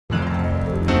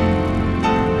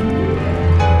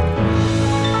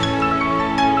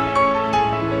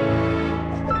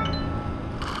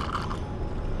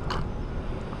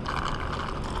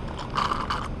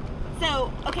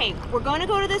gonna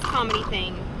go to this comedy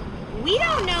thing. We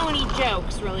don't know any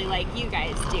jokes really like you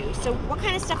guys do. So what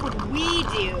kind of stuff would we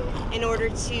do in order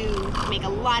to make a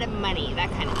lot of money,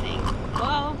 that kind of thing?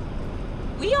 Well,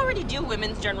 we already do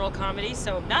women's general comedy,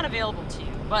 so not available to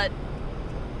you, but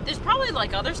there's probably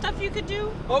like other stuff you could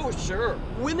do. Oh, sure.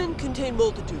 Women contain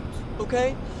multitudes,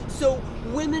 okay? So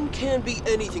women can be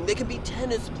anything. They can be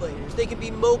tennis players, they can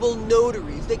be mobile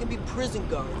notaries, they can be prison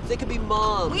guards, they can be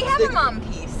moms. We have a mom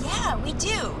piece. Yeah, we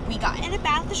do. We got in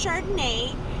about the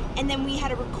Chardonnay, and then we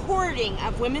had a recording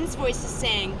of women's voices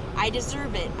saying, I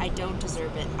deserve it, I don't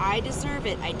deserve it, I deserve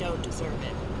it, I don't deserve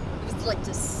it. It's like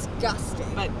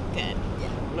disgusting. But good. Yeah.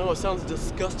 No, it sounds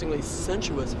disgustingly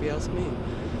sensuous if you ask me.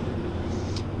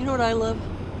 You know what I love?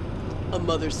 A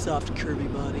mother's soft,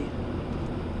 curvy body.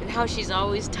 And how she's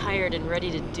always tired and ready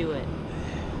to do it.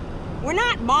 We're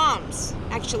not moms,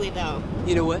 actually, though.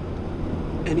 You know what?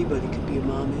 Anybody could be a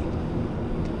mommy.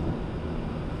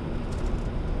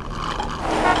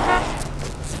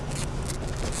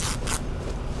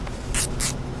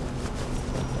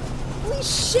 Holy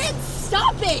shit!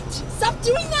 Stop it! Stop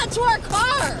doing that to our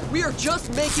car! We are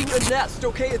just making a nest,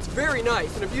 okay? It's very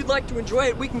nice, and if you'd like to enjoy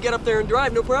it, we can get up there and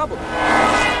drive, no problem.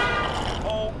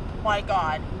 Oh my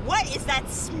god. What is that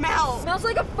smell? Smells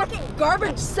like a fucking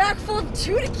garbage sack full of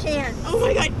Tootin cans. Oh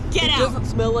my god, get out! It doesn't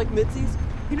smell like Mitzi's?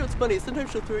 You know, it's funny,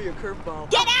 sometimes she'll throw you a curveball.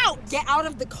 Get out! Get out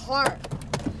of the car.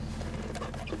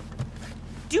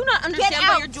 Do not understand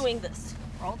why you're doing this.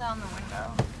 Roll down the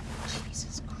window.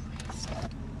 Jesus Christ.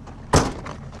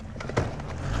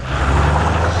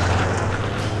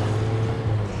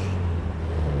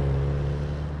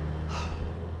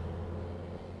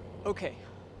 Okay.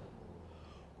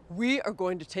 We are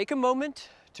going to take a moment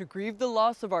to grieve the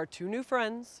loss of our two new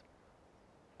friends,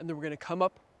 and then we're going to come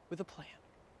up with a plan.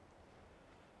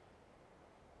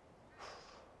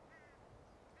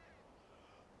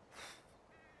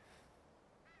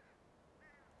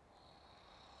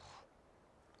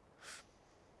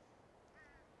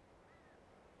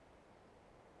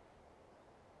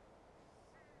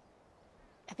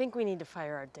 I think we need to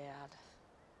fire our dad.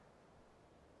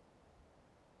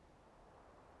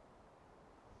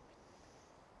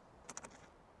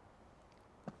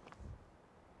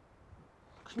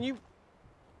 Can you...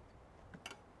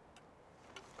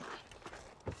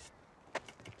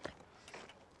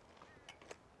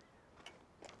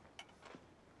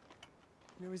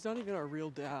 You know, he's not even our real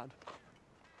dad.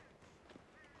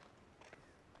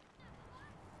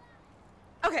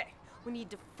 Okay, we need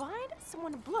to find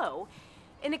someone to blow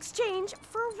in exchange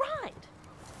for a ride.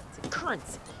 It's a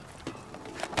currency.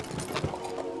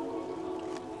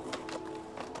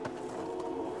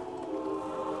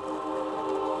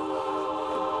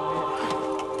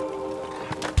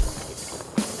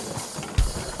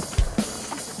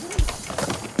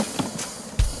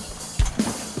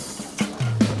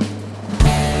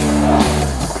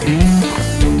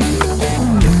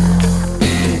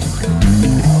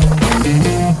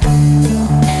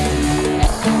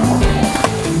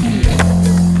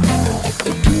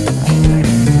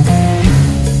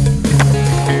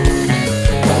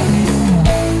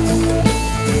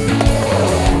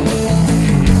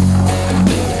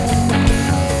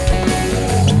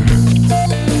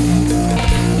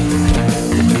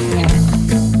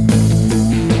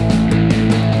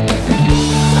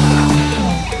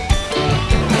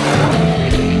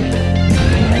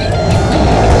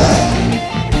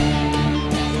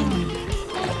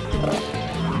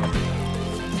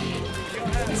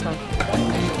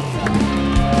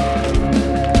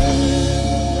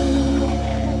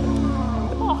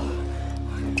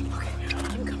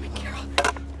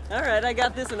 I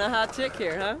got this in a hot chick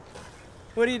here, huh?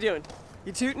 What are you doing?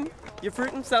 You tootin'? You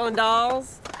fruitin'? Selling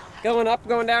dolls? Going up,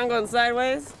 going down, going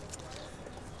sideways?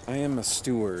 I am a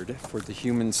steward for the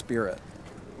human spirit.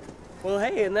 Well,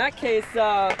 hey, in that case,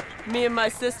 me and my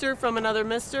sister from another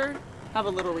mister have a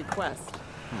little request.